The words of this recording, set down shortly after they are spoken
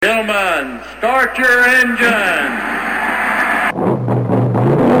Start your engine.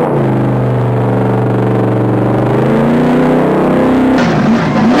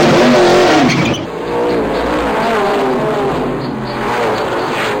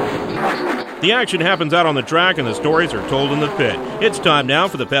 The action happens out on the track and the stories are told in the pit. It's time now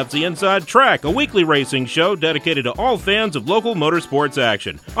for the Pepsi Inside Track, a weekly racing show dedicated to all fans of local motorsports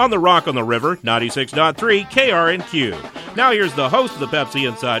action. On the Rock on the River, 96.3 KRNQ. Now here's the host of the Pepsi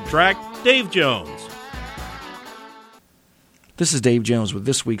Inside Track, Dave Jones. This is Dave Jones with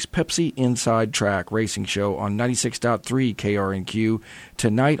this week's Pepsi Inside Track racing show on 96.3 KRNQ.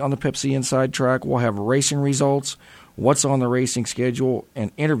 Tonight on the Pepsi Inside Track, we'll have racing results, what's on the racing schedule,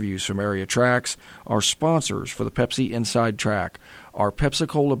 and interviews from area tracks. Our sponsors for the Pepsi Inside Track are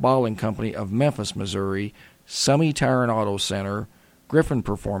Pepsi-Cola Bottling Company of Memphis, Missouri, Summey Tire and Auto Center, Griffin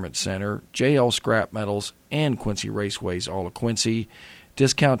Performance Center, JL Scrap Metals, and Quincy Raceways, all of Quincy,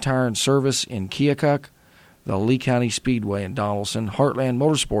 Discount Tire and Service in Keokuk, the Lee County Speedway in Donaldson,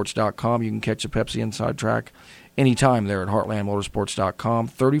 HeartlandMotorsports.com. You can catch the Pepsi Inside Track anytime there at HeartlandMotorsports.com,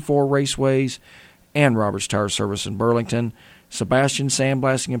 34 Raceways, and Roberts Tire Service in Burlington. Sebastian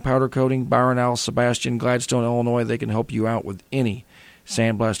Sandblasting and Powder Coating, Byron Al Sebastian, Gladstone, Illinois. They can help you out with any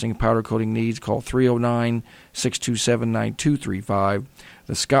sandblasting and powder coating needs. Call 309-627-9235.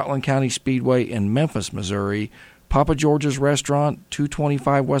 The Scotland County Speedway in Memphis, Missouri. Papa George's Restaurant,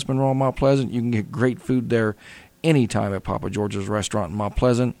 225 West Monroe, Mount Pleasant. You can get great food there anytime at Papa George's Restaurant in Mount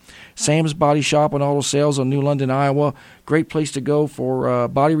Pleasant. Sam's Body Shop and Auto Sales in New London, Iowa. Great place to go for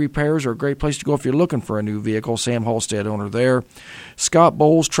body repairs, or a great place to go if you're looking for a new vehicle. Sam Halstead, owner there. Scott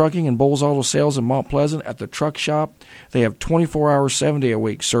Bowles Trucking and Bowles Auto Sales in Mount Pleasant at the truck shop. They have 24-hour,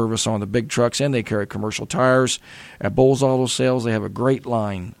 7-day-a-week service on the big trucks, and they carry commercial tires. At Bowles Auto Sales, they have a great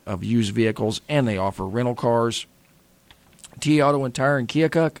line of used vehicles, and they offer rental cars. TA Auto and Tire in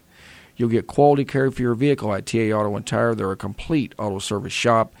Keokuk. You'll get quality care for your vehicle at TA Auto and Tire. They're a complete auto service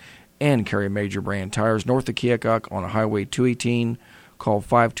shop and carry major brand tires. North of Keokuk on Highway 218. Call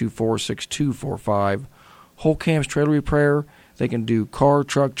 524-6245. Holcamp's Trailer Repair. They can do car,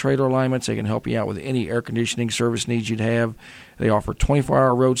 truck, trailer alignments. They can help you out with any air conditioning service needs you'd have. They offer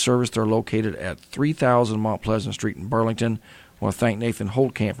 24-hour road service. They're located at 3000 Mount Pleasant Street in Burlington. I want to thank Nathan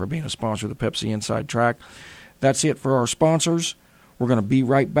Holtkamp for being a sponsor of the Pepsi Inside Track. That's it for our sponsors. We're going to be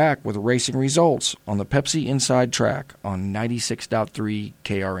right back with the racing results on the Pepsi Inside Track on 96.3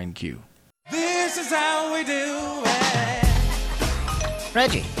 KRNQ. This is how we do it.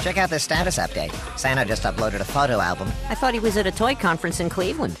 Reggie, check out this status update. Santa just uploaded a photo album. I thought he was at a toy conference in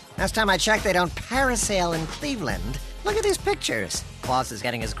Cleveland. Last time I checked, they don't parasail in Cleveland. Look at these pictures. Claus is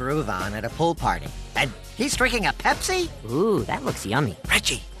getting his groove on at a pool party. And he's drinking a Pepsi? Ooh, that looks yummy.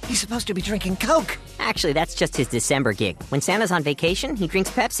 Reggie, he's supposed to be drinking Coke. Actually, that's just his December gig. When Santa's on vacation, he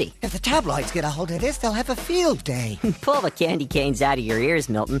drinks Pepsi. If the tabloids get a hold of this, they'll have a field day. Pull the candy canes out of your ears,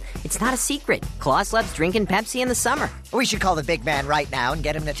 Milton. It's not a secret. Claus loves drinking Pepsi in the summer. We should call the big man right now and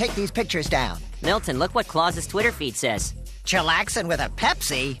get him to take these pictures down. Milton, look what Claus's Twitter feed says. Chillaxin' with a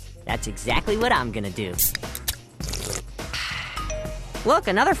Pepsi? That's exactly what I'm gonna do. Look,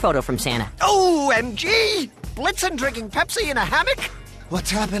 another photo from Santa. OMG! Blitzen drinking Pepsi in a hammock? What's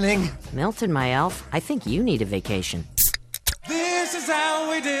happening? Milton, my elf, I think you need a vacation. This is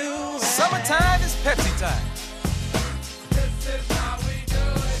how we do it. Summertime is Pepsi time. This is how we do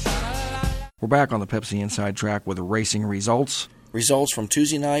it. We're back on the Pepsi Inside Track with the racing results. Results from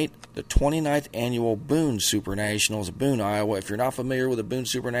Tuesday night, the 29th Annual Boone Super Nationals of Boone, Iowa. If you're not familiar with the Boone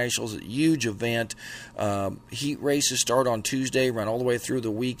Super Nationals, it's a huge event. Heat races start on Tuesday, run all the way through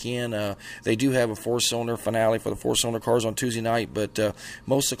the weekend. They do have a four-cylinder finale for the four-cylinder cars on Tuesday night, but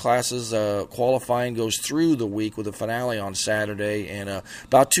most of the classes qualifying goes through the week with a finale on Saturday, and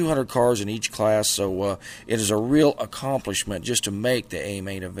about 200 cars in each class, so it is a real accomplishment just to make the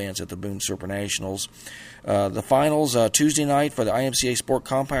A-main events at the Boone Super Nationals. The finals Tuesday night for the IMCA Sport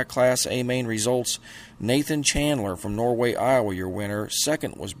Compact Class A-main results. Nathan Chandler from Norway, Iowa, your winner.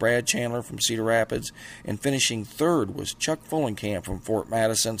 Second was Brad Chandler from Cedar Rapids. And finishing third was Chuck Fullenkamp from Fort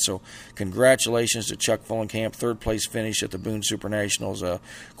Madison. So congratulations to Chuck Fullenkamp. Third place finish at the Boone Super Nationals.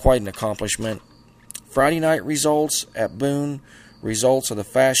 Quite an accomplishment. Friday night results at Boone. Results of the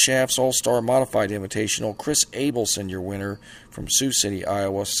Fast Shafts All-Star Modified Invitational. Chris Abelson, your winner from Sioux City,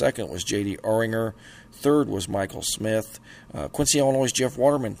 Iowa. Second was J.D. Oringer. Third was Michael Smith. Quincy, Illinois' Jeff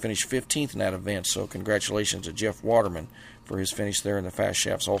Waterman finished 15th in that event, so congratulations to Jeff Waterman for his finish there in the Fast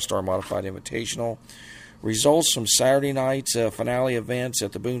Shafts All-Star Modified Invitational. Results from Saturday night's finale events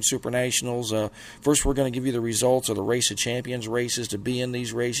at the Boone Super Nationals. First, we're going to give you the results of the Race of Champions races. To be in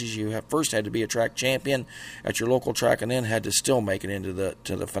these races, you first had to be a track champion at your local track and then had to still make it into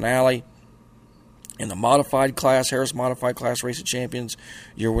the finale. In the modified class, Harris Modified Class Race of Champions,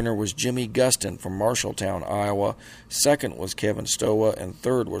 your winner was Jimmy Gustin from Marshalltown, Iowa. Second was Kevin Stowa, and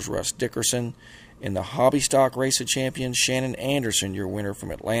third was Russ Dickerson. In the Hobby Stock Race of Champions, Shannon Anderson, your winner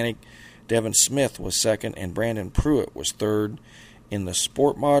from Atlantic. Devin Smith was second, and Brandon Pruitt was third. In the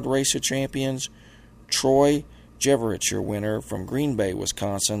Sport Mod Race of Champions, Troy Jeverich, your winner from Green Bay,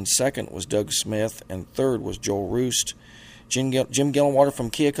 Wisconsin. Second was Doug Smith, and third was Joel Roost. Jim Gillenwater from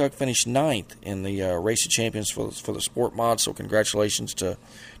Keokuk finished ninth in the Race of Champions for the Sport Mod, so congratulations to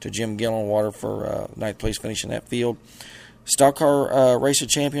Jim Gillenwater for ninth place finish in that field. Stock Car Race of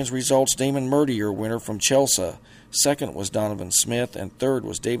Champions results, Damon Murdy, your winner from Chelsea. Second was Donovan Smith, and third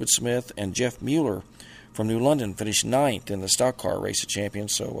was David Smith, and Jeff Mueller from New London finished ninth in the Stock Car Race of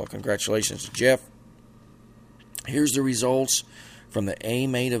Champions, so congratulations to Jeff. Here's the results from the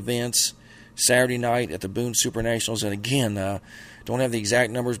A-Main events Saturday night at the Boone Super Nationals. And again, don't have the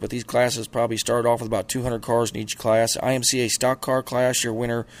exact numbers, but these classes probably started off with about 200 cars in each class. IMCA Stock Car Class, your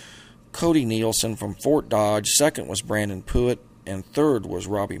winner, Cody Nielsen from Fort Dodge. Second was Brandon Pruitt, and third was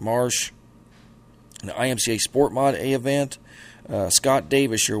Robbie Marsh. In the IMCA Sport Mod A event, Scott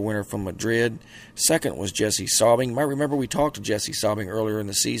Davis, your winner from Madrid. Second was Jesse Saubing. You might remember we talked to Jesse Saubing earlier in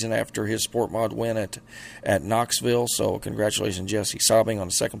the season after his Sport Mod win at Knoxville. So congratulations, Jesse Saubing, on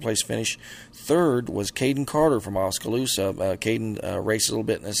the second place finish. Third was Caden Carter from Oskaloosa. Caden raced a little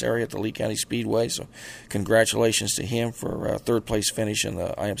bit in this area at the Lee County Speedway. So congratulations to him for third place finish in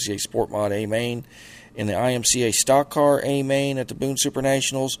the IMCA Sport Mod A Main. In the IMCA Stock Car A Main at the Boone Super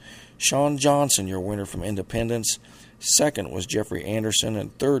Nationals, Sean Johnson, your winner from Independence. Second was Jeffrey Anderson,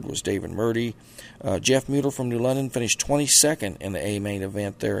 and third was David Murdy. Jeff Mueller from New London finished 22nd in the A-Main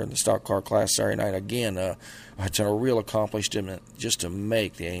event there in the Stock Car Class Saturday night. Again, it's a real accomplishment just to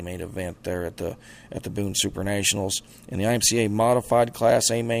make the A-Main event there at the Boone Super Nationals. In the IMCA Modified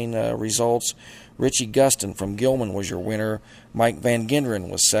Class A-Main results, Richie Gustin from Gilman was your winner. Mike Van Genderen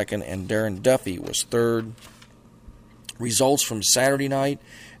was second, and Darren Duffy was third. Results from Saturday night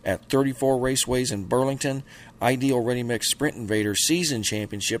at 34 Raceways in Burlington, Ideal Ready Mix Sprint Invader Season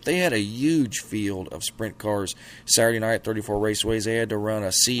Championship. They had a huge field of sprint cars Saturday night at 34 Raceways. They had to run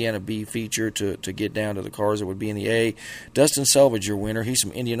a C and a B feature to get down to the cars that would be in the A. Dustin Selvage, your winner. He's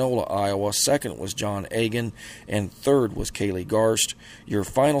from Indianola, Iowa. Second was John Agan, and third was Kaylee Garst. Your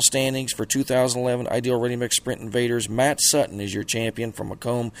final standings for 2011 Ideal Ready Mix Sprint Invaders, Matt Sutton is your champion from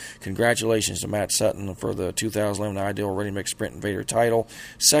Macomb. Congratulations to Matt Sutton for the 2011 Ideal Ready Mix Sprint Invader title.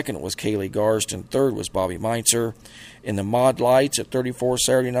 Second was Kaylee Garst, and third was Bobby Meintzer. In the Mod Lights at 34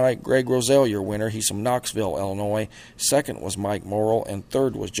 Saturday night, Greg Roselle, your winner. He's from Knoxville, Illinois. Second was Mike Morrill, and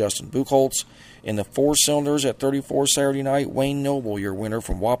third was Justin Buchholz. In the Four Cylinders at 34 Saturday night, Wayne Noble, your winner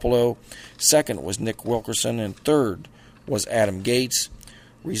from Wapello. Second was Nick Wilkerson, and third was Adam Gates.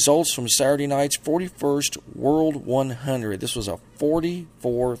 Results from Saturday night's 41st World 100. This was a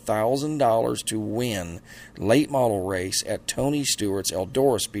 $44,000 to win late model race at Tony Stewart's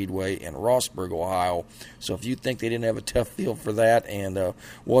Eldora Speedway in Rossburg, Ohio. So if you think they didn't have a tough field for that, and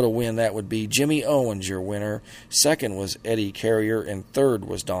what a win that would be. Jimmy Owens, your winner. Second was Eddie Carrier, and third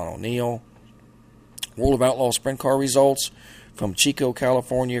was Don O'Neill. World of Outlaw Sprint Car results. From Chico,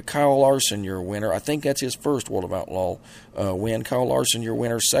 California, Kyle Larson, your winner. I think that's his first World of Outlaw win. Kyle Larson, your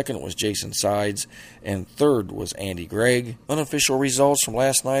winner. Second was Jason Sides, and third was Andy Gregg. Unofficial results from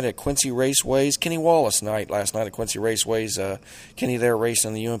last night at Quincy Raceways. Kenny Wallace night last night at Quincy Raceways. Kenny there racing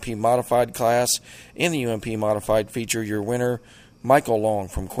in the UMP Modified class. In the UMP Modified feature, your winner, Michael Long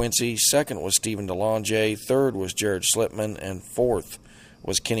from Quincy. Second was Stephen DeLonge. Third was Jared Slipman, and fourth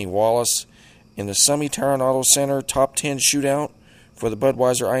was Kenny Wallace. In the Summey Tire and Auto Center Top 10 Shootout for the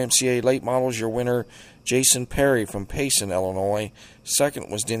Budweiser IMCA Late Models, your winner, Jason Perry from Payson, Illinois. Second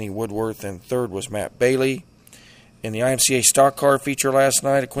was Denny Woodworth, and third was Matt Bailey. In the IMCA Stock Car feature last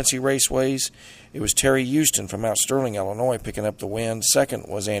night at Quincy Raceways, it was Terry Houston from Mount Sterling, Illinois, picking up the win. Second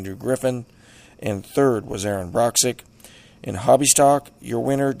was Andrew Griffin, and third was Aaron Broxick. In Hobby Stock, your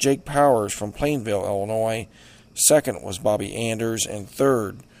winner, Jake Powers from Plainville, Illinois. Second was Bobby Anders, and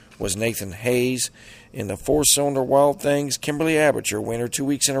third was Nathan Hayes. In the four-cylinder Wild Things, Kimberly Abbott, your winner 2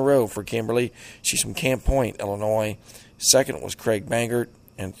 weeks in a row for Kimberly. She's from Camp Point, Illinois. Second was Craig Bangert,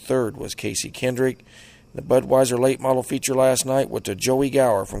 and third was Casey Kendrick. The Budweiser late model feature last night went to Joey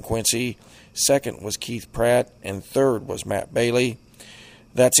Gower from Quincy. Second was Keith Pratt, and third was Matt Bailey.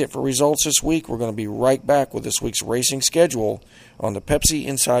 That's it for results this week. We're going to be right back with this week's racing schedule on the Pepsi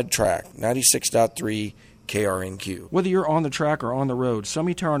Inside Track, 96.3 KRNQ. Whether you're on the track or on the road,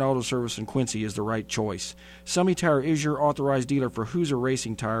 Summey Tire and Auto Service in Quincy is the right choice. Summey Tire is your authorized dealer for Hoosier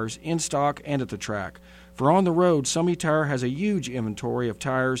Racing tires in stock and at the track. For on the road, Summey Tire has a huge inventory of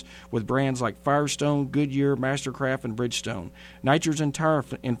tires with brands like Firestone, Goodyear, Mastercraft, and Bridgestone. Nitrogen tire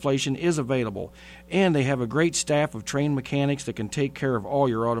inflation is available, and they have a great staff of trained mechanics that can take care of all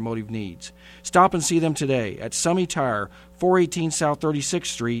your automotive needs. Stop and see them today at Summey Tire, 418 South 36th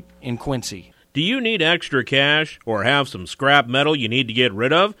Street in Quincy. Do you need extra cash or have some scrap metal you need to get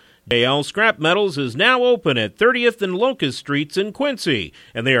rid of? JL Scrap Metals is now open at 30th and Locust Streets in Quincy,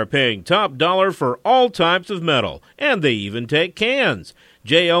 and they are paying top dollar for all types of metal, and they even take cans.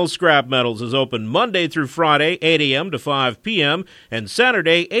 JL Scrap Metals is open Monday through Friday, 8 a.m. to 5 p.m., and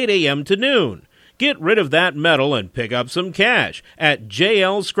Saturday, 8 a.m. to noon. Get rid of that metal and pick up some cash at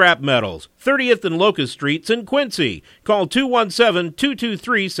JL Scrap Metals, 30th and Locust Streets in Quincy. Call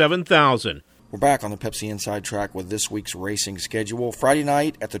 217-223-7000. We're back on the Pepsi Inside Track with this week's racing schedule. Friday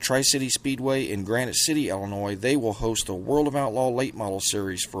night at the Tri-City Speedway in Granite City, Illinois, they will host the World of Outlaw Late Model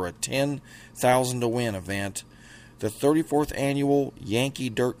Series for a $10,000 to win event. The 34th Annual Yankee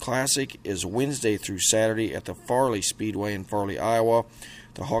Dirt Classic is Wednesday through Saturday at the Farley Speedway in Farley, Iowa.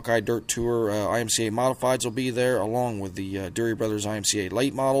 The Hawkeye Dirt Tour IMCA Modifieds will be there, along with the Dury Brothers IMCA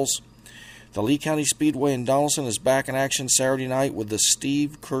Late Models. The Lee County Speedway in Donaldson is back in action Saturday night with the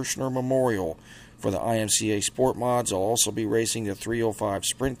Steve Kirshner Memorial for the IMCA Sport Mods. They'll also be racing the 305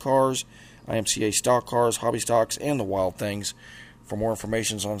 Sprint Cars, IMCA Stock Cars, Hobby Stocks, and the Wild Things. For more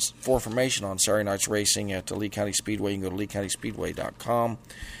information on Saturday night's racing at the Lee County Speedway, you can go to leecountyspeedway.com.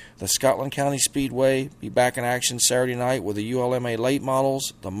 The Scotland County Speedway be back in action Saturday night with the ULMA Late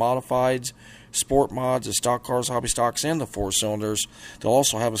Models, the Modifieds, Sport Mods, the Stock Cars, Hobby Stocks, and the 4-cylinders. They'll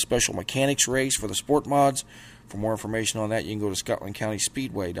also have a special mechanics race for the Sport Mods. For more information on that, you can go to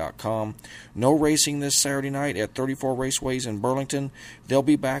ScotlandCountySpeedway.com. No racing this Saturday night at 34 Raceways in Burlington. They'll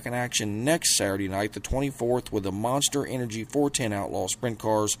be back in action next Saturday night, the 24th, with the Monster Energy 410 Outlaw Sprint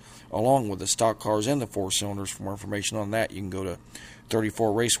Cars, along with the Stock Cars and the 4-cylinders. For more information on that, you can go to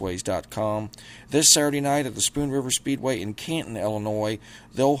 34raceways.com. This Saturday night at the Spoon River Speedway in Canton, Illinois,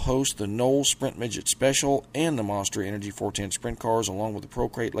 they'll host the Knoll Sprint Midget Special and the Monster Energy 410 Sprint Cars, along with the Pro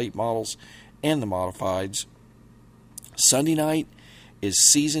Crate Late Models and the Modifieds. Sunday night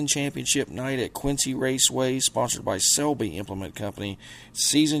is Season Championship Night at Quincy Raceway, sponsored by Selby Implement Company.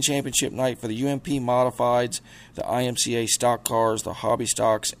 Season Championship Night for the UMP Modifieds, the IMCA Stock Cars, the Hobby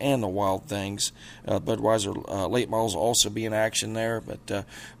Stocks, and the Wild Things. Budweiser Late Models will also be in action there, but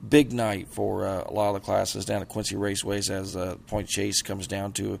big night for a lot of the classes down at Quincy Raceways as Point Chase comes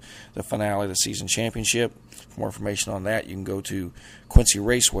down to the finale of the Season Championship. For more information on that, you can go to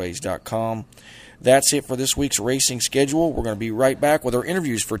quincyraceways.com. That's it for this week's racing schedule. We're going to be right back with our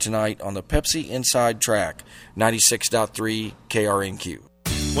interviews for tonight on the Pepsi Inside Track, 96.3 KRNQ.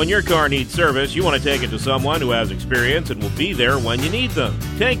 When your car needs service, you want to take it to someone who has experience and will be there when you need them.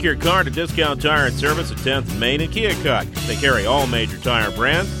 Take your car to Discount Tire and Service at 10th and Main in Keokuk. They carry all major tire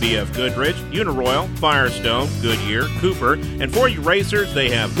brands, BF Goodrich, Uniroyal, Firestone, Goodyear, Cooper, and for you racers, they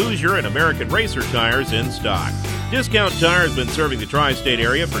have Hoosier and American Racer tires in stock. Discount Tire has been serving the tri-state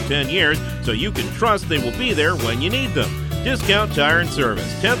area for 10 years, so you can trust they will be there when you need them. Discount Tire and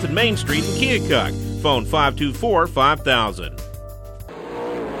Service, 10th and Main Street in Keokuk. Phone 524-5000.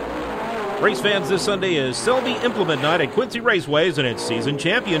 Race fans, this Sunday is Selby Implement Night at Quincy Raceways, and it's Season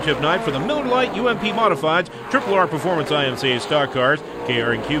Championship Night for the Miller Lite UMP Modifieds, Triple R Performance IMCA Stock Cars,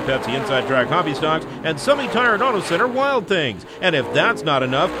 KR&Q Pepsi Inside Track Hobby Stocks, and Summey Tire and Auto Center Wild Things. And if that's not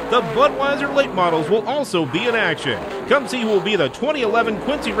enough, the Budweiser Late Models will also be in action. Come see who will be the 2011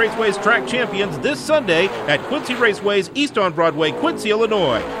 Quincy Raceways Track Champions this Sunday at Quincy Raceways, East on Broadway, Quincy,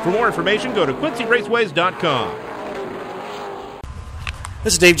 Illinois. For more information, go to quincyraceways.com.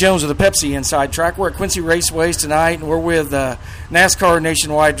 This is Dave Jones of the Pepsi Inside Track. We're at Quincy Raceways tonight, and we're with NASCAR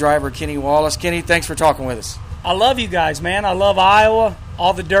Nationwide driver Kenny Wallace. Kenny, thanks for talking with us. I love you guys, man. I love Iowa,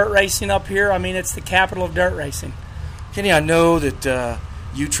 all the dirt racing up here. I mean, it's the capital of dirt racing. Kenny, I know that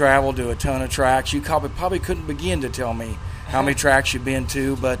you travel to a ton of tracks. You probably couldn't begin to tell me how many tracks you've been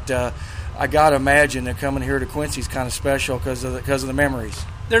to, but I got to imagine that coming here to Quincy is kind of special because of the memories.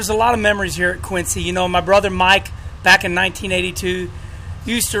 There's a lot of memories here at Quincy. You know, my brother Mike, back in 1982,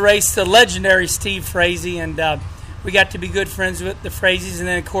 used to race the legendary Steve Frazee, and we got to be good friends with the Frazees. And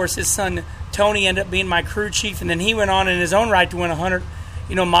then, of course, his son Tony ended up being my crew chief, and then he went on in his own right to win 100,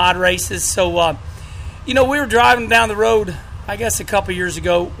 mod races. So, we were driving down the road, I guess a couple years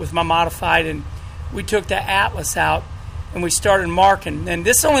ago with my modified, and we took the Atlas out, and we started marking. And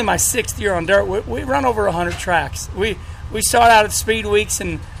this is only my 6th year on dirt. We run over 100 tracks. We start out at Speed Weeks,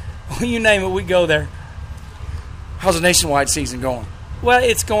 and you name it, we go there. How's the nationwide season going? Well,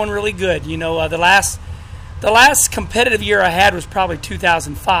 it's going really good. You know, the last competitive year I had was probably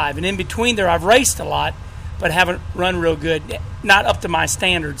 2005, and in between there I've raced a lot, but haven't run real good, not up to my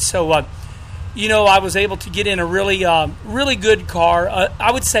standards. So, you know, I was able to get in a really good car.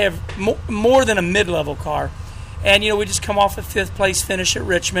 I would say more than a mid-level car. And, you know, we just come off a 5th place finish at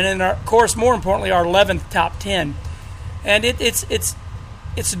Richmond, and of course, more importantly, our 11th top 10. And it's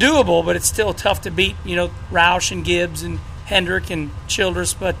doable, but it's still tough to beat. You know, Roush and Gibbs and Hendrick and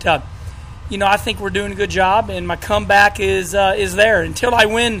Childress. But you know, I think we're doing a good job, and my comeback is there. Until I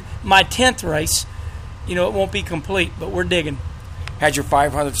win my 10th race, you know, it won't be complete. But we're digging. Had your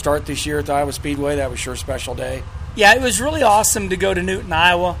 500th start this year at the Iowa Speedway. That was sure a special day. Yeah, it was really awesome to go to Newton,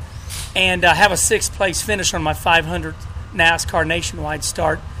 Iowa, and have a 6th place finish on my 500th NASCAR nationwide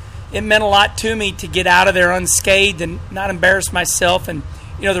start. It meant a lot to me to get out of there unscathed and not embarrass myself. And,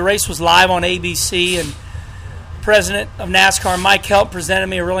 you know, the race was live on ABC, and president of NASCAR, Mike Helt, presented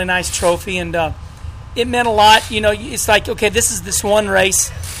me a really nice trophy, and it meant a lot. You know, it's like, okay, this is this one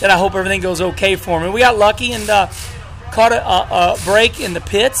race that I hope everything goes okay for me. We got lucky and caught a break in the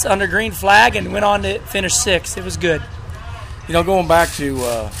pits under green flag and went on to finish 6th. It was good. You know, going back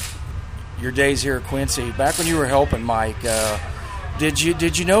to your days here at Quincy, back when you were helping Mike, did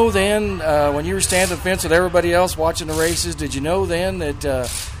you know then when you were standing on the fence with everybody else watching the races, did you know then that,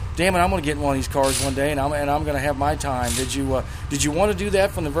 damn it, I'm going to get in one of these cars one day and I'm going to have my time? Did you want to do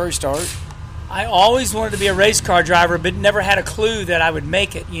that from the very start? I always wanted to be a race car driver, but never had a clue that I would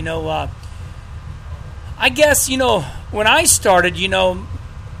make it. You know, I guess, you know, when I started, you know,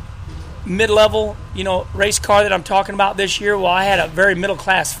 mid-level, you know, race car that I'm talking about this year, well, I had a very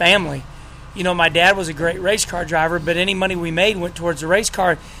middle-class family. You know, my dad was a great race car driver, but any money we made went towards the race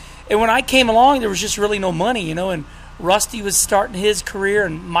car. And when I came along, there was just really no money, you know, and Rusty was starting his career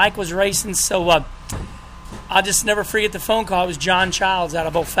and Mike was racing. So I'll just never forget the phone call. It was John Childs out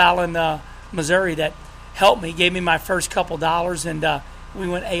of O'Fallon, Missouri, that helped me, gave me my first couple dollars, and we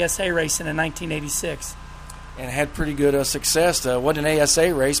went ASA racing in 1986. And had pretty good success. Wasn't an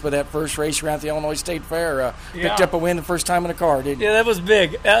ASA race, but that first race around the Illinois State Fair picked up a win the first time in a car, didn't you? Yeah, that was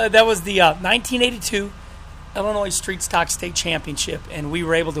big. That was the 1982 Illinois Street Stock State Championship, and we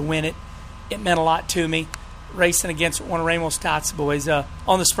were able to win it. It meant a lot to me, racing against one of Ramos Stott's boys on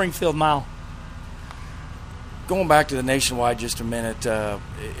the Springfield Mile. Going back to the nationwide just a minute,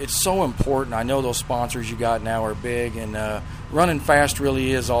 it's so important. I know those sponsors you got now are big, and running fast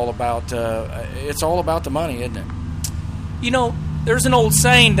really is all about it's all about the money, isn't it? You know, there's an old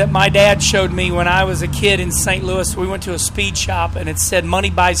saying that my dad showed me when I was a kid in St. Louis. We went to a speed shop, and it said, money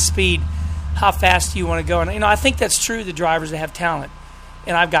buys speed. How fast do you want to go? And, you know, I think that's true to drivers that have talent,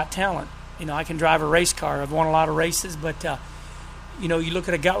 and I've got talent. You know, I can drive a race car. I've won a lot of races, but, you know, you look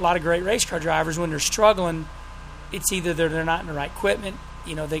at a lot of great race car drivers, when they're struggling, it's either they're not in the right equipment,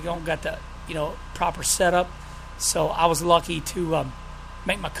 you know, they don't got the, you know, proper setup. So I was lucky to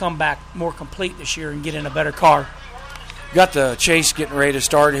make my comeback more complete this year and get in a better car. Got the chase getting ready to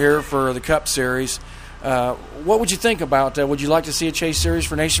start here for the Cup Series. What would you think about that? Would you like to see a chase series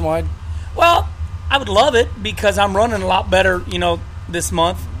for nationwide? Well, I would love it because I'm running a lot better, you know, this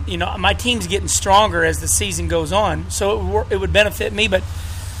month. You know, my team's getting stronger as the season goes on, so it would benefit me. But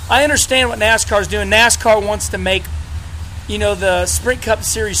I understand what NASCAR's doing. NASCAR wants to make, you know, the Sprint Cup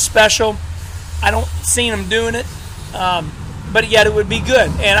Series special. I don't see them doing it, but yet it would be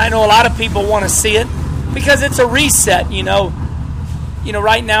good. And I know a lot of people want to see it because it's a reset, you know. You know,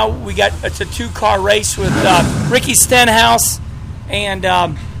 right now it's a 2-car race with Ricky Stenhouse and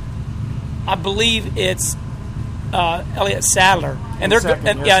I believe it's Elliott Sadler, and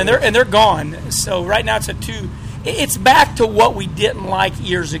they're gone. So right now it's a 2. It's back to what we didn't like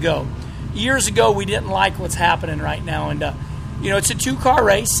years ago. Years ago we didn't like what's happening right now, and you know, it's a 2-car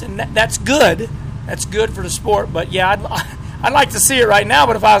race, and that's good. That's good for the sport. But yeah, I'd like to see it right now.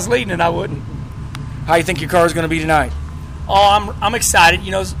 But if I was leading it, I wouldn't. How do you think your car is going to be tonight? Oh, I'm excited. You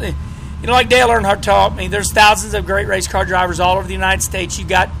know, like Dale Earnhardt taught me, there's thousands of great race car drivers all over the United States. You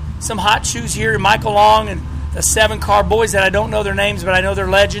got some hot shoes here, Michael Long and the 7-car boys that I don't know their names, but I know they're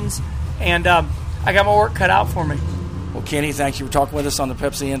legends. And I got my work cut out for me. Well, Kenny, thank you for talking with us on the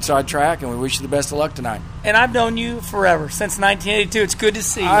Pepsi Inside Track, and we wish you the best of luck tonight. And I've known you forever, since 1982. It's good to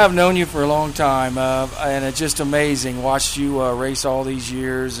see you. I have known you for a long time, and it's just amazing. Watched you race all these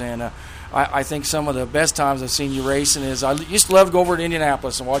years, and I think some of the best times I've seen you racing is I used to love to go over to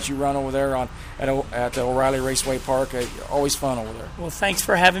Indianapolis and watch you run over there at the O'Reilly Raceway Park. Always fun over there. Well, thanks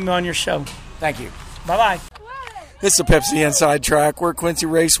for having me on your show. Thank you. Bye-bye. It's the Pepsi Inside Track. We're Quincy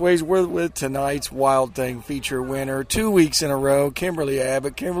Raceways. We're with tonight's Wild Thing feature winner, 2 weeks in a row, Kimberly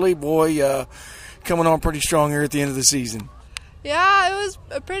Abbott. Kimberly, boy, coming on pretty strong here at the end of the season. Yeah, it was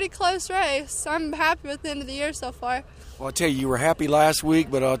a pretty close race. I'm happy with the end of the year so far. Well, I'll tell you were happy last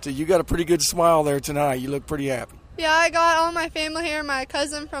week, but I'll tell you got a pretty good smile there tonight. You look pretty happy. Yeah, I got all my family here. My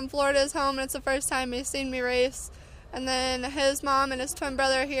cousin from Florida is home, and it's the first time he's seen me race. And then his mom and his twin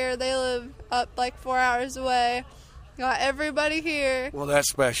brother are here. They live up like 4 hours away. Got everybody here. Well, that's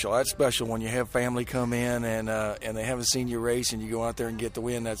special. That's special when you have family come in and they haven't seen you race and you go out there and get the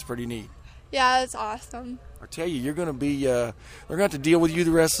win. That's pretty neat. Yeah, it's awesome. I tell you, you're going to be. They're going to have to deal with you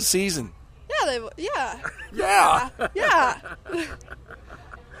the rest of the season. Yeah, Yeah. Yeah.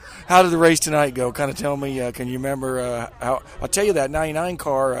 How did the race tonight go? Kind of tell me. Can you remember how? I'll tell you that 99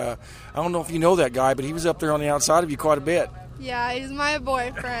 car. I don't know if you know that guy, but he was up there on the outside of you quite a bit. Yeah, he's my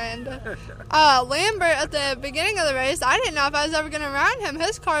boyfriend. Lambert, at the beginning of the race, I didn't know if I was ever going to round him.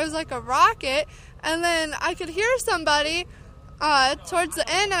 His car was like a rocket, and then I could hear somebody towards the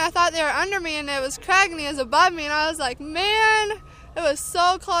end, and I thought they were under me, and it was Craig, and he was above me, and I was like, man, it was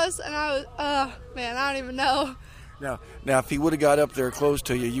so close, and I was, man, I don't even know. Now, if he would have got up there close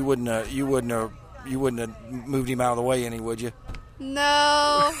to you, you wouldn't have moved him out of the way any, would you?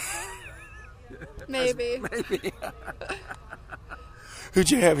 No. Maybe. Who'd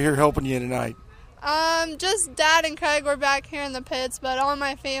you have here helping you tonight? Just Dad and Craig were back here in the pits, but all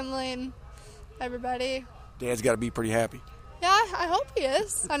my family and everybody. Dad's got to be pretty happy. Yeah, I hope he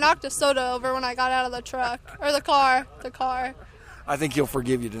is. I knocked a soda over when I got out of the truck. Or the car. I think he'll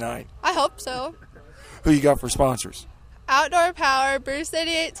forgive you tonight. I hope so. Who you got for sponsors? Outdoor Power, Bruce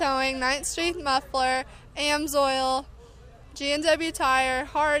 88 Towing, 9th Street Muffler, Amsoil, G&W Tire,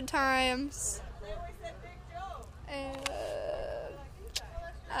 Hard Times. And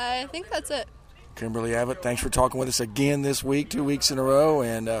I think that's it. Kimberly Abbott, thanks for talking with us again this week, 2 weeks in a row,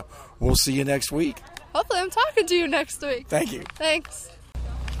 and we'll see you next week. Hopefully I'm talking to you next week. Thank you. Thanks.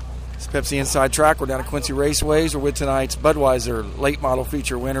 It's Pepsi Inside Track. We're down at Quincy Raceways. We're with tonight's Budweiser late model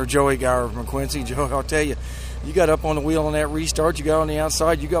feature winner, Joey Gower from Quincy. Joey, I'll tell you, you got up on the wheel on that restart. You got on the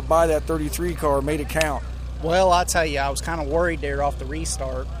outside. You got by that 33 car, made it count. Well, I'll tell you, I was kind of worried there off the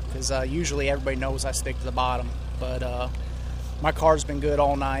restart because usually everybody knows I stick to the bottom. But my car's been good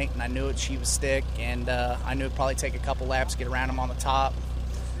all night, and I knew she would stick, and I knew it'd probably take a couple laps to get around them on the top.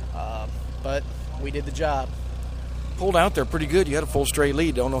 But we did the job. Pulled out there pretty good. You had a full straight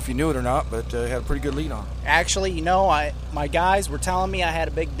lead. Don't know if you knew it or not, but had a pretty good lead on. Actually, my guys were telling me I had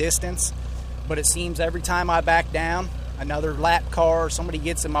a big distance, but it seems every time I back down, another lap car, somebody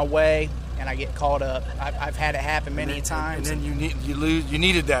gets in my way, and I get caught up. I've had it happen many times. And then you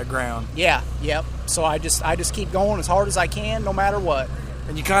needed that ground. Yeah, yep. So I just keep going as hard as I can, no matter what.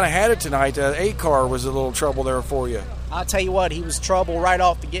 And you kind of had it tonight. The 8 car was a little trouble there for you. I'll tell you what, he was trouble right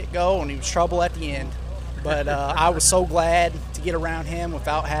off the get-go, and he was trouble at the end. But I was so glad to get around him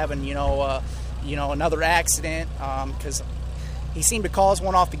without having, another accident, because he seemed to cause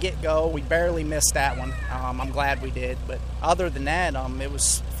one off the get-go. We barely missed that one. I'm glad we did. But other than that, it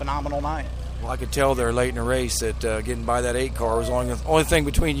was a phenomenal night. Well, I could tell there late in the race that getting by that 8 car was the only thing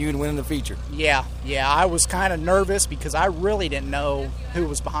between you and winning the feature. Yeah, I was kind of nervous because I really didn't know who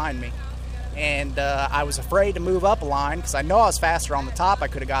was behind me. And I was afraid to move up a line because I know I was faster on the top. I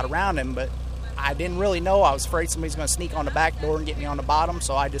could have got around him, but I didn't really know. I was afraid somebody's going to sneak on the back door and get me on the bottom,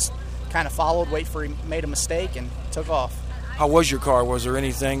 so I just kind of followed, wait for him, made a mistake, and took off. How was your car? Was there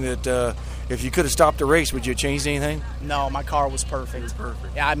anything that, if you could have stopped the race, would you have changed anything? No, my car was perfect. It was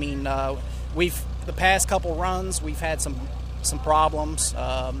perfect. Yeah, I mean, the past couple runs, we've had some problems.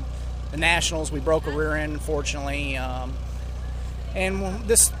 The Nationals, we broke a rear end, unfortunately. And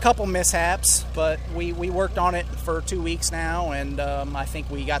this couple mishaps, but we worked on it for 2 weeks now, and I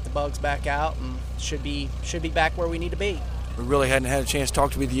think we got the bugs back out and should be back where we need to be. We really hadn't had a chance to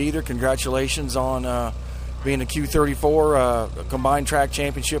talk to you either. Congratulations on being a Q34 combined track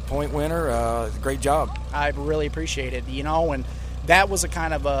championship point winner. Great job. I really appreciate it. And that was a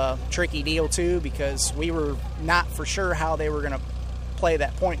kind of a tricky deal too, because we were not for sure how they were going to play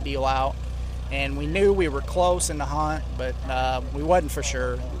that point deal out. And we knew we were close in the hunt, but we wasn't for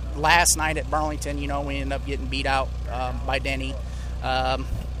sure. Last night at Burlington, we ended up getting beat out by Denny.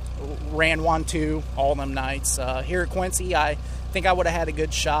 Ran 1-2 all them nights. Here at Quincy, I think I would have had a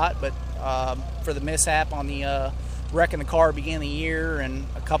good shot, but for the mishap on the wrecking the car beginning of the year and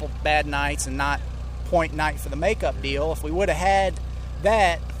a couple bad nights and not point night for the makeup deal, if we would have had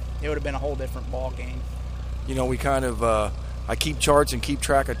that, it would have been a whole different ball game. We kind of... I keep charts and keep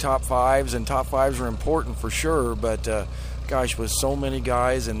track of top fives, and top fives are important for sure, but gosh, with so many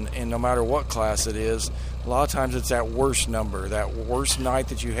guys and no matter what class it is, A lot of times it's that worst number, that worst night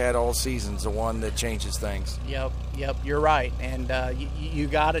that you had all season is the one that changes things. Yep, you're right. And you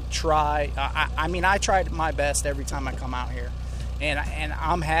got to try. I tried my best every time I come out here. And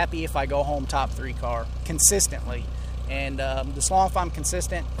I'm happy if I go home top 3 car consistently. And as long as I'm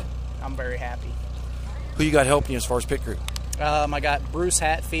consistent, I'm very happy. Who you got helping you as far as pit crew? I got Bruce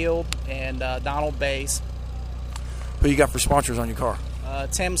Hatfield and Donald Bass. Who you got for sponsors on your car?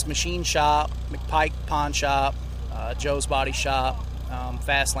 Tim's Machine Shop, McPike Pawn Shop, Joe's Body Shop,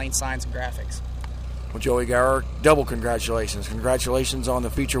 Fast Lane Signs and Graphics. Well, Joey Gower, double congratulations. Congratulations on the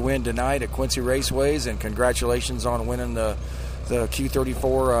feature win tonight at Quincy Raceways, and congratulations on winning the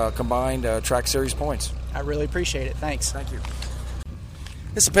Q34 combined track series points. I really appreciate it. Thanks. Thank you.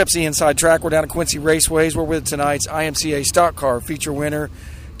 It's the Pepsi Inside Track. We're down at Quincy Raceways. We're with tonight's IMCA Stock Car feature winner,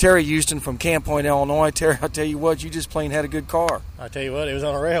 Terry Houston from Camp Point, Illinois. Terry, I'll tell you what, you just plain had a good car. I tell you what, it was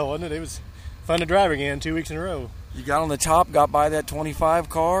on a rail, wasn't it? It was fun to drive again 2 weeks in a row. You got on the top, got by that 25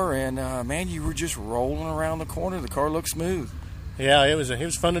 car, and, man, you were just rolling around the corner. The car looked smooth. Yeah, it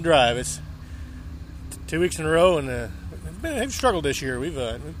was fun to drive. It's 2 weeks in a row, and we've struggled this year. We've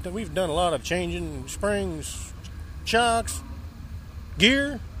done a lot of changing springs, shocks,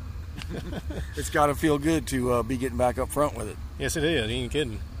 gear. It's got to feel good to be getting back up front with it. Yes, it is. You ain't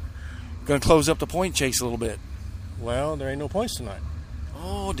kidding. Going to close up the point chase a little bit. Well, there ain't no points tonight.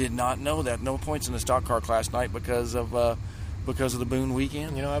 Oh, did not know that. No points in the stock car class tonight because of the Boone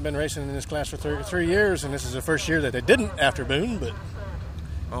weekend. You know, I've been racing in this class for 3 years, and this is the first year that they didn't after Boone. But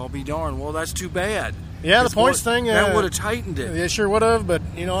I'll be darned. Well, that's too bad. Yeah, the points thing that would have tightened it. It sure would have. But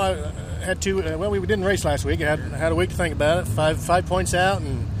you know, I had to. We didn't race last week. I had a week to think about it. Five points out,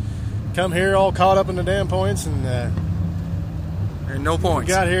 and come here all caught up in the damn points, and no points.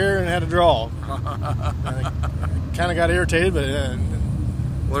 Got here and had a draw. Kind of got irritated, but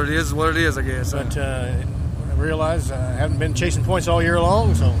what it is, I guess. But I realized I haven't been chasing points all year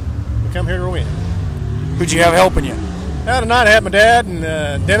long, so we come here to win. Who'd you have helping you? Tonight I had my dad and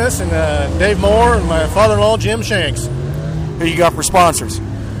Dennis and Dave Moore and my father-in-law Jim Shanks. Who you got for sponsors?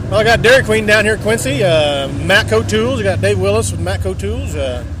 Well, I got Dairy Queen down here at Quincy, Matco Tools. I got Dave Willis with Matco Tools.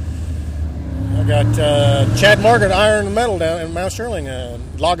 I got Chad Margaret Iron and Metal down in Mount Sterling.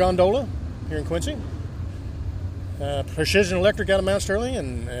 La Gondola here in Quincy. Precision Electric out of Mount Sterling,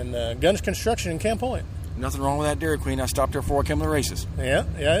 and Guns Construction in Camp Point. Nothing wrong with that Dairy Queen. I stopped there before I came to the races. Yeah,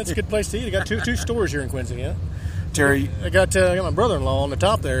 it's a good place to eat. You got two stores here in Quincy. Yeah, Terry, I got my brother-in-law on the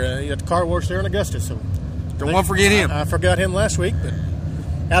top there. You got the car wash there in Augusta. So don't forget him. I forgot him last week, but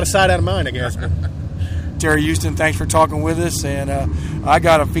out of sight, out of mind, I guess. Terry Houston, thanks for talking with us, and I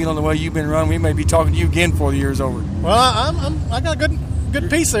got a feeling the way you've been running, we may be talking to you again before the year's over. Well, I got a good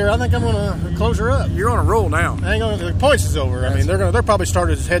piece there. I think I'm going to close her up. You're on a roll now. The points is over. I mean, they're probably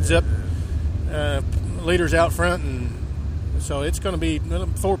started as heads up, leaders out front, and so it's going to be a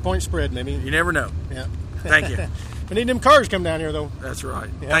 4-point spread maybe. You never know. Yeah. Thank you. We need them cars to come down here though. That's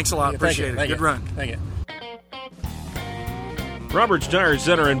right. Yeah. Thanks a lot. Appreciate it. Good run. Thank you. Roberts Tire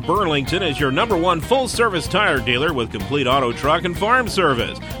Center in Burlington is your #1 full-service tire dealer with complete auto, truck, and farm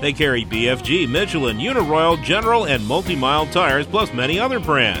service. They carry BFG, Michelin, Uniroyal, General, and Multi-Mile tires, plus many other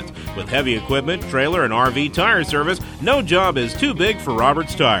brands. With heavy equipment, trailer, and RV tire service, no job is too big for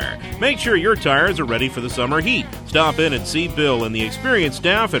Roberts Tire. Make sure your tires are ready for the summer heat. Stop in and see Bill and the experienced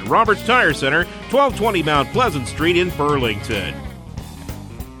staff at Roberts Tire Center, 1220 Mount Pleasant Street in Burlington.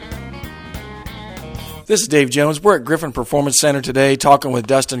 This is Dave Jones. We're at Griffin Performance Center today talking with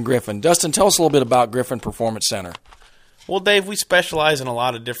Dustin Griffin. Dustin, tell us a little bit about Griffin Performance Center. Well, Dave, we specialize in a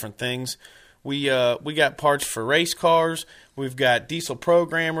lot of different things. We got parts for race cars. We've got diesel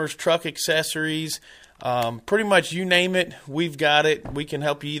programmers, truck accessories. Pretty much you name it, we've got it. We can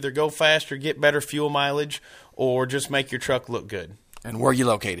help you either go faster, get better fuel mileage, or just make your truck look good. And where are you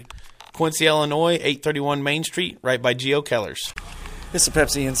located? Quincy, Illinois, 831 Main Street, right by Geo Keller's. It's the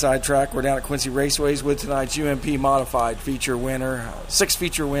Pepsi Inside Track. We're down at Quincy Raceways with tonight's UMP Modified feature winner. 6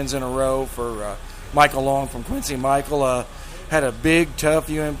 feature wins in a row for Michael Long from Quincy. Michael had a big, tough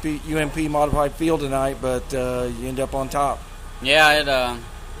UMP Modified field tonight, but you end up on top. Yeah,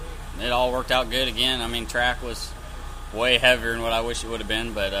 it all worked out good again. I mean, track was way heavier than what I wish it would have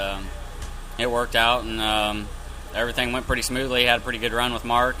been, but it worked out, and everything went pretty smoothly. Had a pretty good run with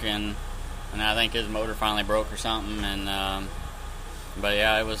Mark, and I think his motor finally broke or something, and but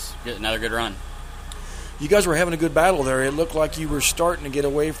yeah, it was good, another good run. You guys were having a good battle there. It looked like you were starting to get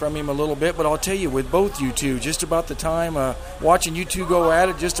away from him a little bit, but I'll tell you, with both you two, just about the time, watching you two go at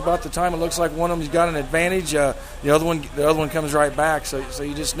it, just about the time it looks like one of them's got an advantage, the other one comes right back, so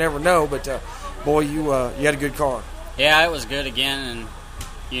you just never know, but boy, you had a good car. Yeah, it was good again, and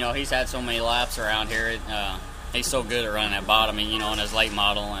he's had so many laps around here. He's so good at running that bottom, in his late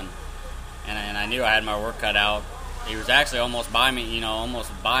model, and I knew I had my work cut out. He was actually almost by me. We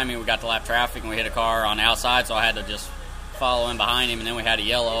got to lap traffic, and we hit a car on the outside, so I had to just follow in behind him, and then we had a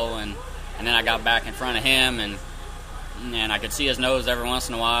yellow, and then I got back in front of him, and I could see his nose every once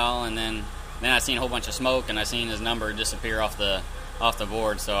in a while, and then I seen a whole bunch of smoke, and I seen his number disappear off the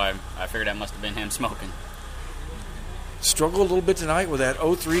board, so I figured that must have been him smoking. Struggled a little bit tonight with that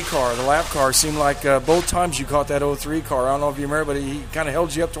 03 car. The lap car seemed like both times you caught that 03 car. I don't know if you remember, but he kind of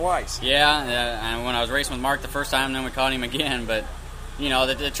held you up twice. Yeah, and when I was racing with Mark the first time, then we caught him again. But,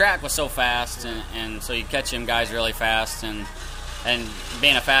 the track was so fast, and so you catch him guys really fast. And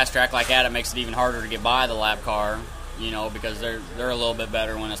being a fast track like that, it makes it even harder to get by the lap car, because they're a little bit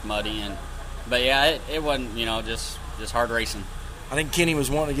better when it's muddy. But, yeah, it wasn't, just hard racing. I think Kenny was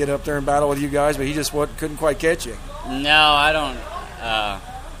wanting to get up there and battle with you guys, but he just couldn't quite catch you. No, I don't.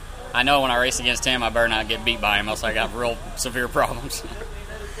 I know when I race against him, I better not get beat by him, else I got real severe problems.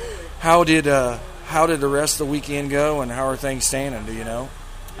 How did the rest of the weekend go, and how are things standing? Do you know?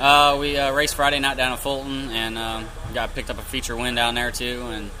 We raced Friday night down at Fulton, and got picked up a feature win down there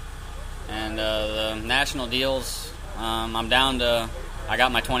too. And the national deals, I'm down to. I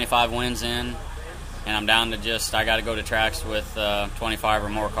got my 25 wins in. And I'm down to I got to go to tracks with 25 or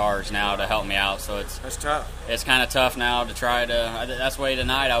more cars now to help me out. So that's tough. It's kind of tough now to try to. That's why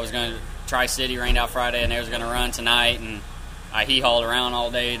tonight I was going to Tri-City rained out Friday, and they was going to run tonight, and I hauled around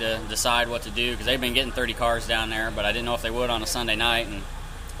all day to decide what to do because they've been getting 30 cars down there, but I didn't know if they would on a Sunday night, and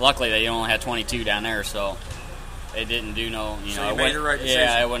luckily they only had 22 down there, so it didn't do no. So you made the right decision.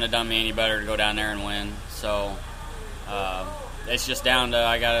 Yeah, it wouldn't have done me any better to go down there and win. So. It's just down to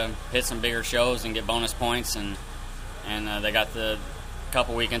I got to hit some bigger shows and get bonus points, and they got the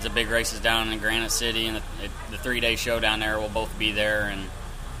couple weekends of big races down in Granite City, and the 3-day show down there will both be there,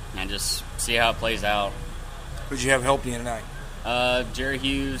 and just see how it plays out. Who'd you have help you tonight? Jerry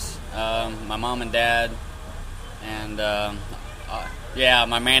Hughes, my mom and dad, and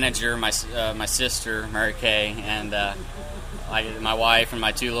my manager, my sister Mary Kay, and my wife and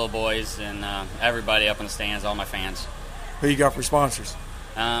my 2 little boys, and everybody up in the stands, all my fans. Who you got for sponsors?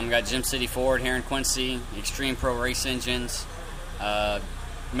 Got Gym City Ford here in Quincy, Extreme Pro Race Engines,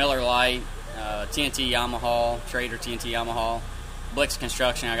 Miller Lite, TNT Yamaha, Trader TNT Yamaha, Blix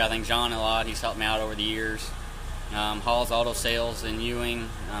Construction. I got to thank John a lot. He's helped me out over the years. Hall's Auto Sales in Ewing.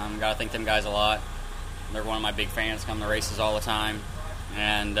 Got to thank them guys a lot. They're one of my big fans. Come to races all the time.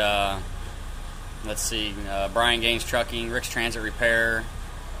 And let's see, Brian Gaines Trucking, Rick's Transit Repair,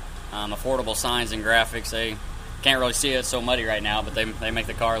 Affordable Signs and Graphics. They can't really see it, it's so muddy right now, but they make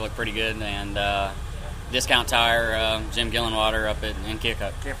the car look pretty good. And Discount Tire, Jim Gillenwater up in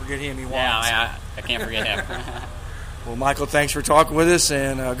Keokuk. Can't forget him. Yeah, I can't forget him. Well, Michael, thanks for talking with us,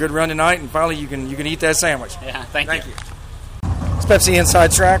 and a good run tonight. And finally, you can eat that sandwich. Yeah, thank you. It's Pepsi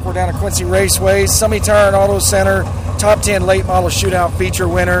Inside Track. We're down at Quincy Raceway, Summit Tire and Auto Center, Top 10 Late Model Shootout feature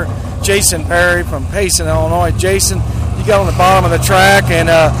winner, Jason Perry from Payson, Illinois. Jason, you got on the bottom of the track and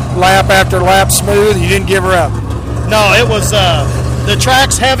lap after lap smooth. You didn't give her up. No, it was the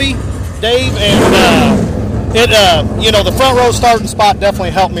track's heavy, Dave, and the front row starting spot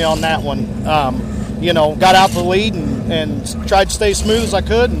definitely helped me on that one. Got out the lead and tried to stay smooth as I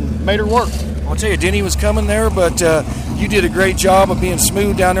could and made her work. I'll tell you, Denny was coming there, but you did a great job of being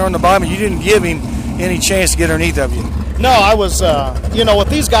smooth down there on the bottom. You didn't give him any chance to get underneath of you. No, I was, with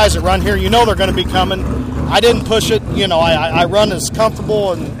these guys that run here, they're going to be coming. I didn't push it. I run as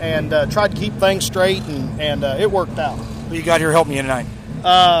comfortable and tried to keep things straight, and it worked out. Who you got here helping you tonight?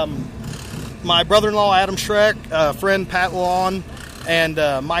 My brother-in-law, Adam Schreck, friend Pat Lawn, and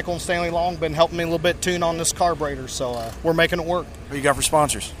Michael and Stanley Long been helping me a little bit tune on this carburetor, so we're making it work. Who you got for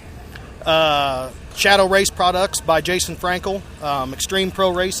sponsors? Shadow Race Products by Jason Frankel, Extreme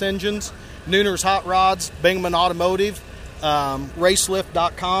Pro Race Engines, Nooner's Hot Rods, Bingaman Automotive,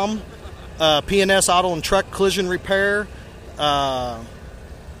 Racelift.com, P&S Auto and Truck Collision Repair. I'm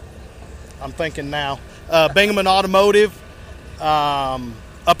thinking now. Bingaman Automotive,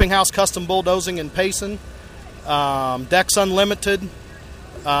 Uppinghouse Custom Bulldozing in Payson, Dex Unlimited.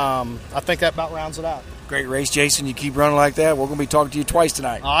 I think that about rounds it out. Great race, Jason. You keep running like that, we're going to be talking to you twice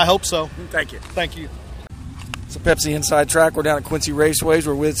tonight. I hope so. Thank you. Thank you. It's a Pepsi Inside Track. We're down at Quincy Raceways.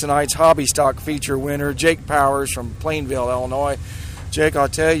 We're with tonight's Hobby Stock feature winner, Jake Powers from Plainville, Illinois. Jake, I'll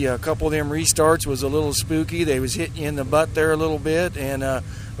tell you, a couple of them restarts was a little spooky. They was hitting you in the butt there a little bit, and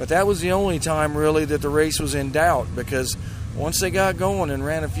but that was the only time really that the race was in doubt, because once they got going and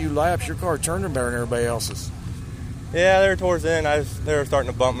ran a few laps, your car turned better than everybody else's. Yeah, there towards the end, they were starting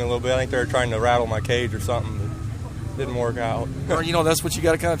to bump me a little bit. I think they were trying to rattle my cage or something. didn't work out. Well, you know, that's what you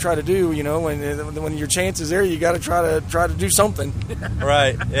got to kind of try to do. You know, when your chance is there, you got to try to do something.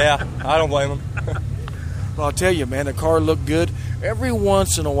 Right? Yeah, I don't blame them. Well, I'll tell you, man, the car looked good. Every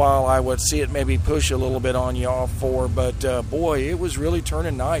once in a while, I would see it maybe push a little bit on you off 4, but boy, it was really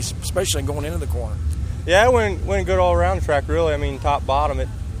turning nice, especially going into the corner. Yeah, it went good all around the track, really. I mean, top, bottom,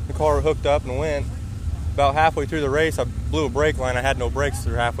 the car hooked up and went. About halfway through the race, I blew a brake line. I had no brakes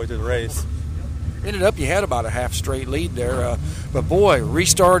through halfway through the race. Ended up, you had about a half straight lead there. But boy,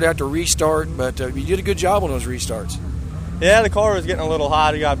 restart after restart, but you did a good job on those restarts. Yeah, the car was getting a little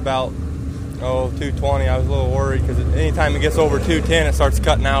hot. It got about 220. I was a little worried because anytime it gets over 210, it starts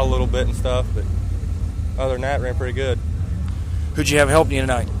cutting out a little bit and stuff. But other than that, it ran pretty good. Who'd you have helping you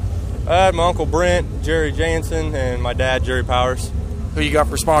tonight? I had my Uncle Brent, Jerry Jansen, and my dad, Jerry Powers. Who you got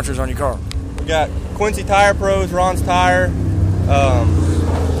for sponsors on your car? We got Quincy Tire Pros, Ron's Tire,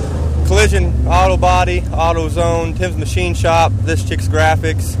 Collision Auto Body, AutoZone, Tim's Machine Shop, This Chick's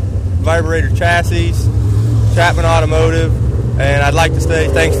Graphics, Vibrator Chassis, Chapman Automotive, and I'd like to say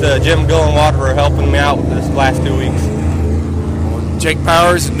thanks to Jim Gillenwater for helping me out with this last 2 weeks. Jake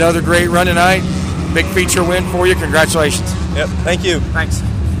Powers, another great run tonight. Big feature win for you. Congratulations. Yep, thank you. Thanks.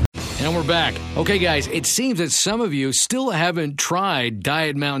 And we're back. Okay, guys, it seems that some of you still haven't tried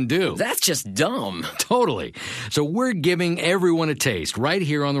Diet Mountain Dew. That's just dumb. Totally. So we're giving everyone a taste right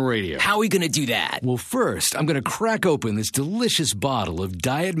here on the radio. How are we going to do that? Well, first, I'm going to crack open this delicious bottle of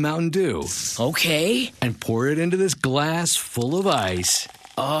Diet Mountain Dew. Okay. And pour it into this glass full of ice.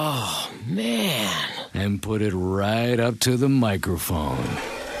 Oh, man. And put it right up to the microphone.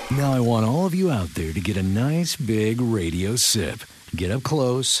 Now I want all of you out there to get a nice big radio sip. Get up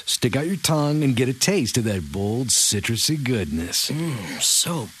close, stick out your tongue, and get a taste of that bold, citrusy goodness.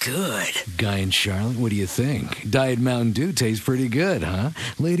 So good. Guy in Charlotte, what do you think? Diet Mountain Dew tastes pretty good, huh?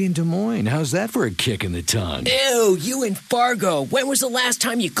 Lady in Des Moines, how's that for a kick in the tongue? Ew, you in Fargo. When was the last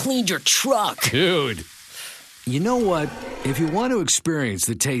time you cleaned your truck? Dude. You know what? If you want to experience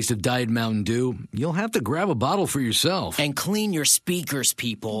the taste of Diet Mountain Dew, you'll have to grab a bottle for yourself. And clean your speakers,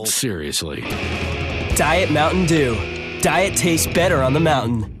 people. Seriously. Diet Mountain Dew. Diet tastes better on the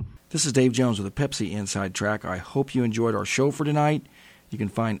mountain. This is Dave Jones with the Pepsi Inside Track. I hope you enjoyed our show for tonight. You can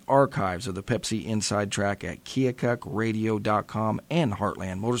find archives of the Pepsi Inside Track at KeokukRadio.com and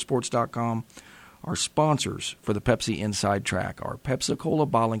HeartlandMotorsports.com. Our sponsors for the Pepsi Inside Track are Pepsi-Cola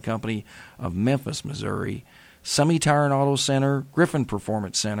Bottling Company of Memphis, Missouri, Semi Tire and Auto Center, Griffin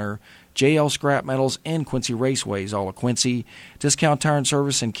Performance Center, JL Scrap Metals, and Quincy Raceways, all of Quincy, Discount Tire and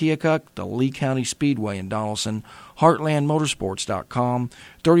Service in Keokuk, the Lee County Speedway in Donaldson, HeartlandMotorsports.com,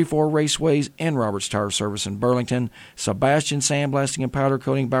 34 Raceways and Roberts Tire Service in Burlington, Sebastian Sandblasting and Powder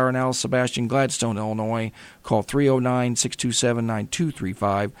Coating, Byron Allis, Sebastian, Gladstone, Illinois. Call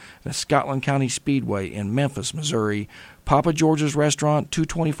 309-627-9235. The Scotland County Speedway in Memphis, Missouri. Papa George's Restaurant,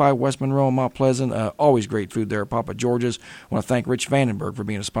 225 West Monroe, Mount Pleasant. Always great food there at Papa George's. I want to thank Rich Vandenberg for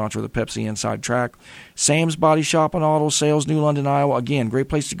being a sponsor of the Pepsi Inside Track. Sam's Body Shop and Auto Sales, New London, Iowa. Again, great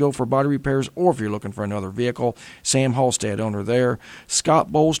place to go for body repairs or if you're looking for another vehicle. Sam Halstead, owner there.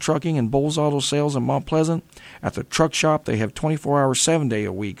 Scott Bowles Trucking and Bowles Auto Sales in Mount Pleasant. At the truck shop, they have 24 hours,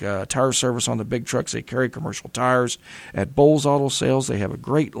 7-day-a-week tire service on the big trucks. They carry commercial tires. At Bowles Auto Sales, they have a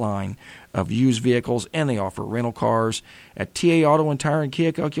great line of used vehicles, and they offer rental cars. At TA Auto and Tire in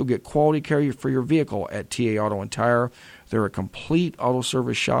Keokuk, you'll get quality care for your vehicle at TA Auto and Tire. They're a complete auto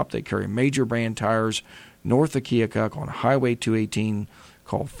service shop. They carry major brand tires north of Keokuk on Highway 218.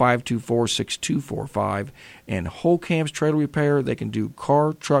 Call 524-6245. And Whole Camps Trailer Repair. They can do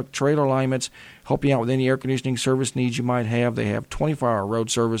car, truck, trailer alignments, help you out with any air conditioning service needs you might have. They have 24-hour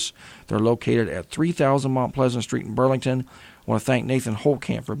road service. They're located at 3000 Mount Pleasant Street in Burlington. I want to thank Nathan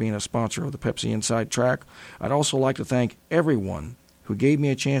Holtkamp for being a sponsor of the Pepsi Inside Track. I'd also like to thank everyone who gave me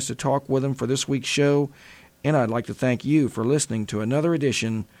a chance to talk with him for this week's show. And I'd like to thank you for listening to another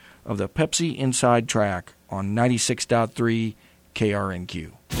edition of the Pepsi Inside Track on 96.3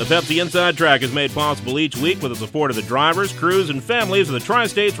 KRNQ. The Pepsi Inside Track is made possible each week with the support of the drivers, crews, and families of the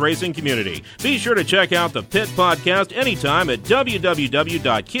Tri-States racing community. Be sure to check out the Pit Podcast anytime at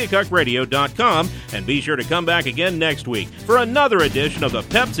www.keokukradio.com, and be sure to come back again next week for another edition of the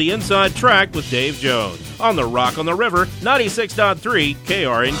Pepsi Inside Track with Dave Jones on the Rock on the River, 96.3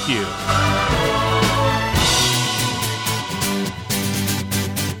 KRNQ.